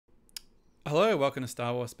Hello, welcome to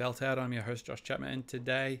Star Wars Spelt Out. I'm your host Josh Chapman, and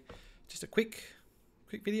today just a quick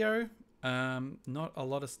video. Not a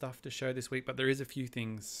lot of stuff to show this week, but there is a few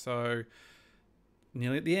things. So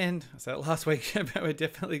nearly at the end. I said it last week, but we're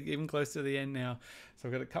definitely even close to the end now. So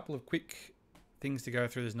I've got a couple of quick things to go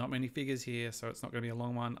through. There's not many figures here, so it's not going to be a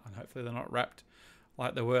long one, and hopefully they're not wrapped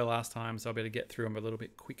like they were last time, so I'll be able to get through them a little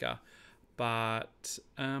bit quicker. But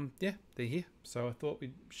yeah, they're here. So I thought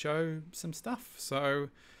we'd show some stuff. So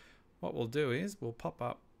what we'll do is we'll pop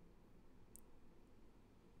up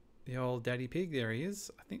the old Daddy Pig. There he is.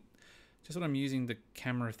 I think just when I'm using the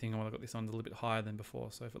camera thing, I've got this on a little bit higher than before.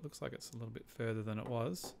 So if it looks like it's a little bit further than it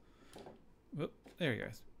was, whoop, there he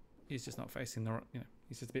goes. He's just not facing the,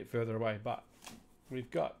 he's just a bit further away. But we've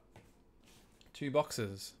got two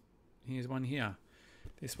boxes. Here's one here.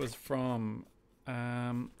 This was from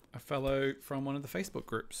a fellow from one of the Facebook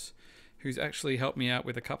groups who's actually helped me out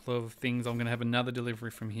with a couple of things. I'm going to have another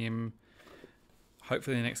delivery from him,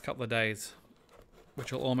 hopefully in the next couple of days,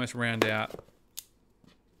 which will almost round out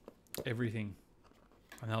everything.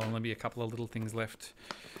 And there'll only be a couple of little things left.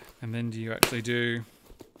 And then do you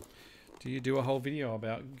do a whole video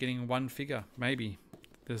about getting one figure? Maybe.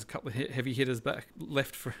 There's a couple of heavy hitters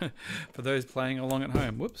left for those playing along at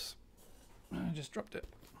home. Whoops. I just dropped it.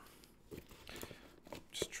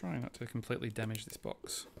 Just trying not to completely damage this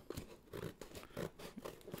box.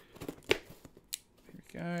 Here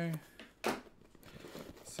we go.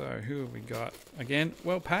 So who have we got? Again,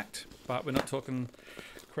 well packed, but we're not talking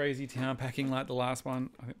crazy town packing like the last one.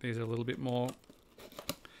 I think these are a little bit more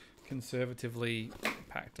conservatively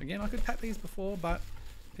packed. Again, I could pack these before, but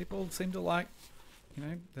people seem to like,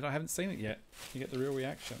 that I haven't seen it yet. You get the real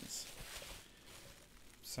reactions.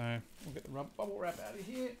 So we'll get the bubble wrap out of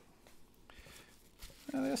here.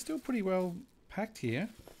 They're still pretty well packed here.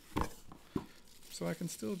 So I can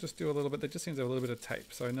still just do a little bit. There just seems to have a little bit of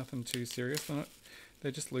tape, so nothing too serious.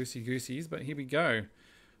 They're just loosey-gooseys, but here we go.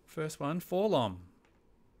 First one, Forlom.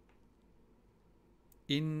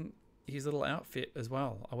 In his little outfit as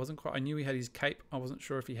well. I knew he had his cape. I wasn't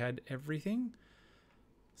sure if he had everything.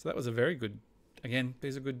 So that was a very good, again,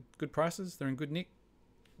 these are good prices. They're in good nick.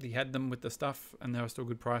 He had them with the stuff and they were still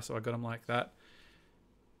good price, so I got them like that.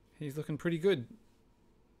 He's looking pretty good.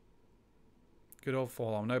 Good old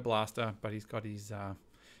Forlom. No blaster, but he's got his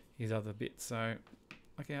other bits. So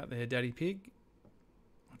look out there, Daddy Pig.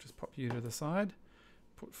 I'll just pop you to the side.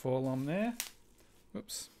 Put Forlom there.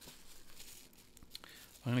 Whoops.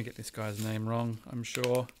 I'm going to get this guy's name wrong, I'm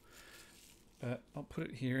sure. But I'll put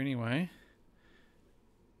it here anyway.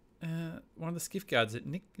 One of the skiff guards at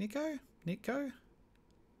Nico?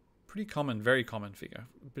 Pretty common, very common figure.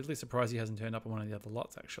 Really surprised he hasn't turned up on one of the other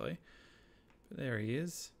lots, actually. But there he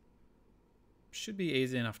is. Should be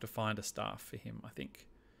easy enough to find a staff for him, I think.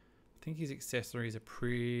 I think his accessories are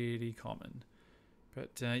pretty common.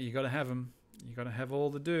 But you got to have them. You got to have all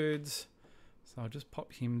the dudes. So I'll just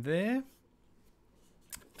pop him there.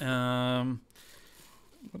 What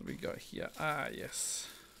do we got here? Ah, yes.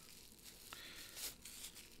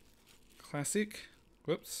 Classic.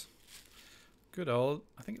 Whoops. Good old,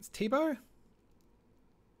 I think it's Tebow.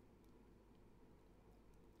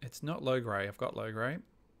 It's not low grey. I've got low grey.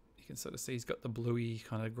 You can sort of see he's got the bluey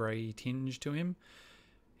kind of grey tinge to him.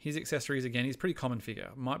 His accessories, again, he's a pretty common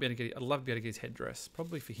figure. Might be able to get. I'd love to be able to get his headdress.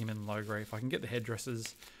 Probably for him in low grey. If I can get the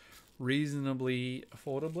headdresses reasonably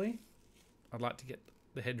affordably, I'd like to get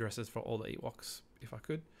the headdresses for all the Ewoks if I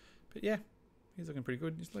could. But yeah, he's looking pretty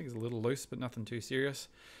good. His leg is a little loose, but nothing too serious.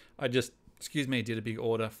 I just, did a big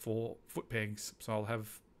order for foot pegs. So I'll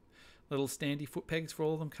have little standy foot pegs for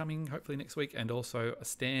all of them coming hopefully next week, and also a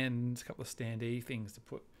couple of standee things to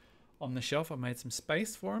put on the shelf. I've made some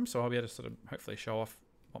space for them, so I'll be able to sort of hopefully show off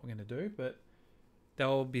what we're going to do. But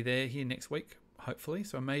they'll be there here next week, hopefully.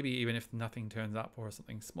 So maybe even if nothing turns up or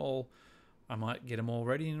something small, I might get them all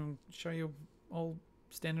ready and show you all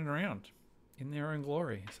standing around in their own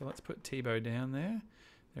glory. So let's put Tebow down there.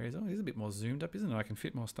 There he is. Oh, he's a bit more zoomed up, isn't it? I can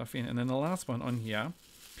fit more stuff in. And then the last one on here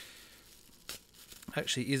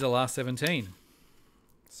actually is a last 17.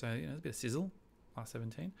 So, there's a bit of sizzle. Last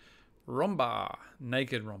 17. Romba.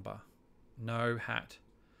 Naked Romba. No hat.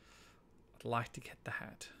 I'd like to get the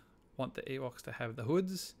hat. Want the Ewoks to have the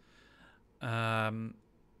hoods. Again,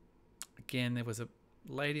 there was a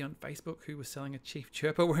lady on Facebook who was selling a Chief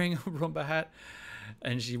Chirper wearing a Romba hat,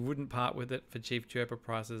 and she wouldn't part with it for Chief Chirper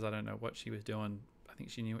prices. I don't know what she was doing. I think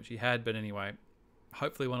she knew what she had, but anyway,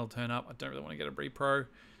 hopefully one will turn up. I don't really want to get a Brie Pro, but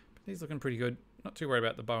he's looking pretty good. Not too worried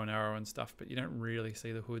about the bow and arrow and stuff, but you don't really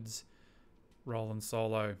see the hoods rolling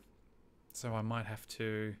solo. So I might have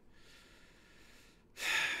to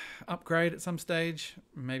upgrade at some stage,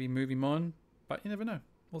 maybe move him on, but you never know.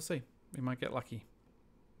 We'll see. We might get lucky.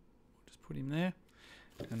 Just put him there.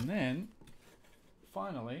 And then,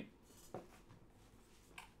 finally,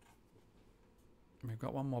 we've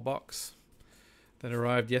got one more box that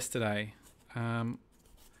arrived yesterday.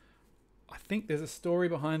 I think there's a story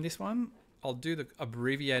behind this one. I'll do the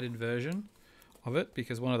abbreviated version of it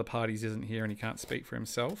because one of the parties isn't here and he can't speak for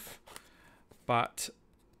himself. But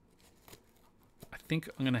I think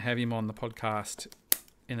I'm going to have him on the podcast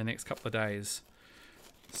in the next couple of days.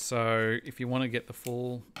 So if you want to get the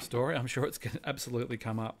full story, I'm sure it's going to absolutely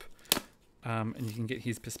come up. And you can get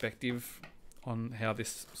his perspective on how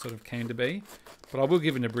this sort of came to be. But I will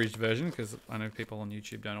give an abridged version because I know people on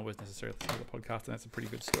YouTube don't always necessarily listen to the podcast, and that's a pretty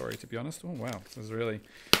good story, to be honest. Oh, wow. This is really...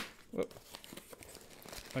 Whoop.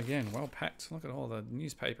 Again, well packed. Look at all the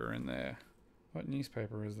newspaper in there. What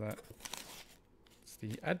newspaper is that? It's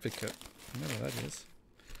the Advocate. Whatever that is.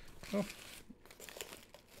 Oh.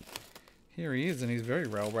 Here he is, and he's very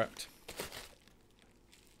well wrapped.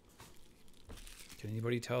 Can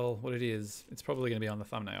anybody tell what it is? It's probably going to be on the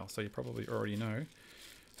thumbnail, so you probably already know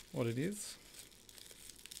what it is.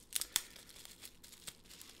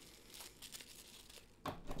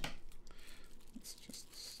 Let's just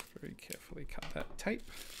very carefully cut that tape.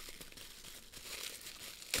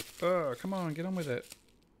 Oh, come on, get on with it.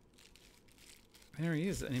 There he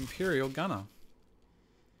is, an Imperial gunner.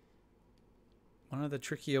 One of the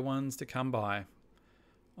trickier ones to come by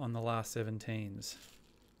on the last 17s.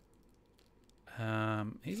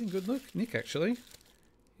 He's in good nick, actually.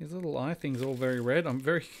 His little eye thing's all very red. I'm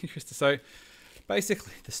very curious to... So,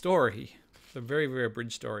 basically, the story, the very, very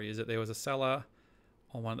abridged story, is that there was a seller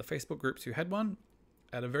on one of the Facebook groups who had one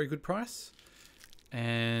at a very good price.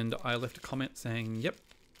 And I left a comment saying, yep,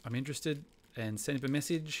 I'm interested, and sent him a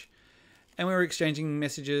message. And we were exchanging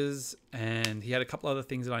messages, and he had a couple other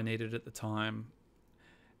things that I needed at the time.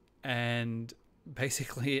 And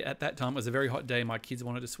basically, at that time, it was a very hot day. My kids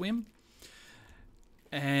wanted to swim.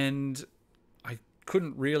 And I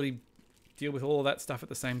couldn't really deal with all of that stuff at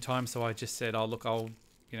the same time. So I just said, oh, look,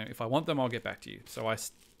 if I want them, I'll get back to you. So I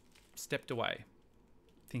stepped away,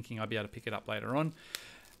 thinking I'd be able to pick it up later on.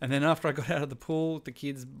 And then after I got out of the pool,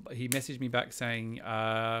 he messaged me back saying,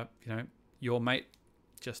 your mate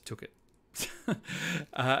just took it.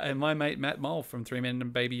 And my mate Matt Mole from Three Men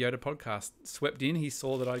and Baby Yoda podcast swept in. He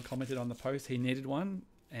saw that I commented on the post. He needed one,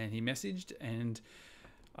 and he messaged, and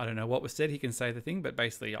I don't know what was said. He can say the thing, but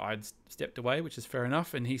basically I'd stepped away, which is fair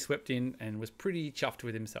enough. And he swept in and was pretty chuffed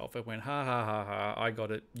with himself. It went, ha ha ha ha, I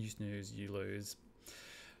got it. You snooze, you lose,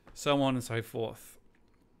 so on and so forth.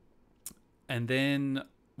 And then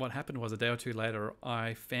what happened was a day or two later,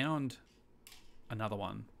 I found another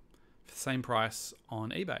one for the same price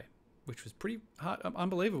on eBay, which was pretty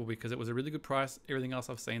unbelievable because it was a really good price. Everything else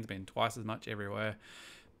I've seen has been twice as much everywhere.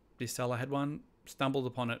 This seller had one, stumbled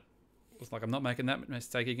upon it, was like, I'm not making that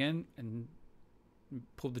mistake again, and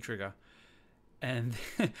pulled the trigger. And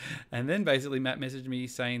and then basically Matt messaged me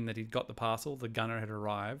saying that he'd got the parcel, the gunner had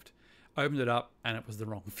arrived, opened it up, and it was the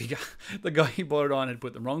wrong figure. The guy he bought it on had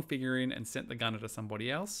put the wrong figure in and sent the gunner to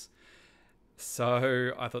somebody else.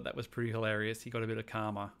 So I thought that was pretty hilarious. He got a bit of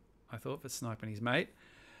karma, I thought, for sniping his mate.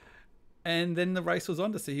 And then the race was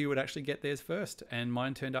on to see who would actually get theirs first. And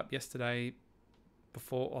mine turned up yesterday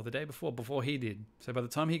the day before he did. So by the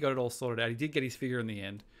time he got it all sorted out, he did get his figure in the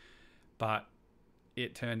end. But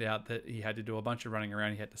it turned out that he had to do a bunch of running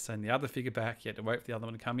around. He had to send the other figure back. He had to wait for the other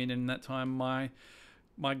one to come in. And that time my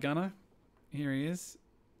gunner, here he is,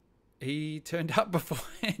 he turned up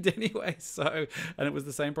beforehand anyway. So, and it was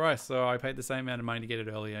the same price. So I paid the same amount of money to get it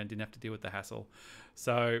earlier and didn't have to deal with the hassle.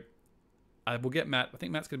 So I will get Matt. I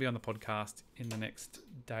think Matt's going to be on the podcast in the next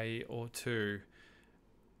day or two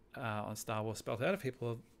on Star Wars Spelt Out. If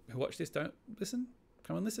people who watch this don't listen,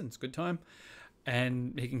 come and listen. It's a good time.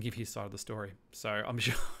 And he can give his side of the story. So I'm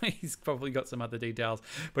sure he's probably got some other details.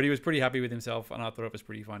 But he was pretty happy with himself, and I thought it was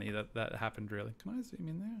pretty funny that happened, really. Can I zoom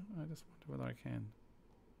in there? I just wonder whether I can.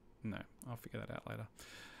 No, I'll figure that out later.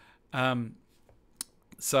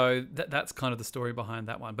 So that's kind of the story behind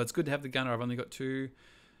that one. But it's good to have the gunner. I've only got 2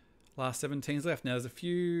 last 17s left. Now, there's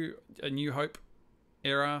a New Hope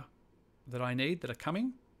era that I need that are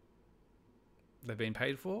coming. They've been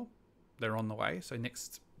paid for. They're on the way. So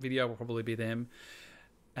next video will probably be them.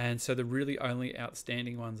 And so the really only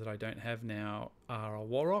outstanding ones that I don't have now are a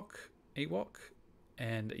Warrock, Ewok,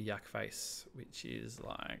 and a Yak Face, which is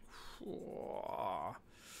like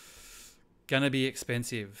gonna be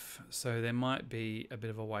expensive. So there might be a bit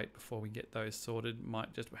of a wait before we get those sorted.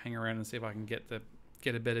 Might just hang around and see if I can get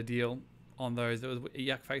a better deal on those. There was a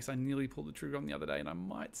Yak Face I nearly pulled the trigger on the other day, and I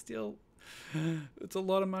might still. It's a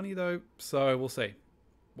lot of money though, so we'll see.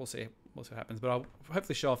 we'll see what happens. But I'll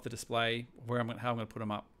hopefully show off the display how I'm going to put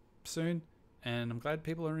them up soon. And I'm glad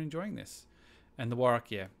people are enjoying this. And the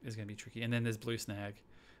Warrock, yeah, is going to be tricky. And then there's Blue Snag,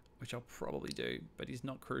 which I'll probably do, but he's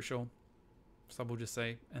not crucial. So we'll just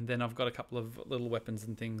say. And then I've got a couple of little weapons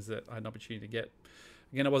and things that I had an opportunity to get.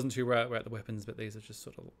 Again, I wasn't too worried about the weapons, but these are just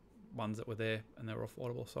sort of ones that were there and they were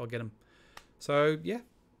affordable, so I'll get them. So yeah,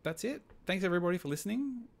 that's it. Thanks everybody for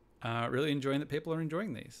listening. Really enjoying that people are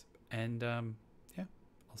enjoying these. And yeah,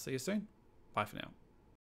 I'll see you soon. Bye for now.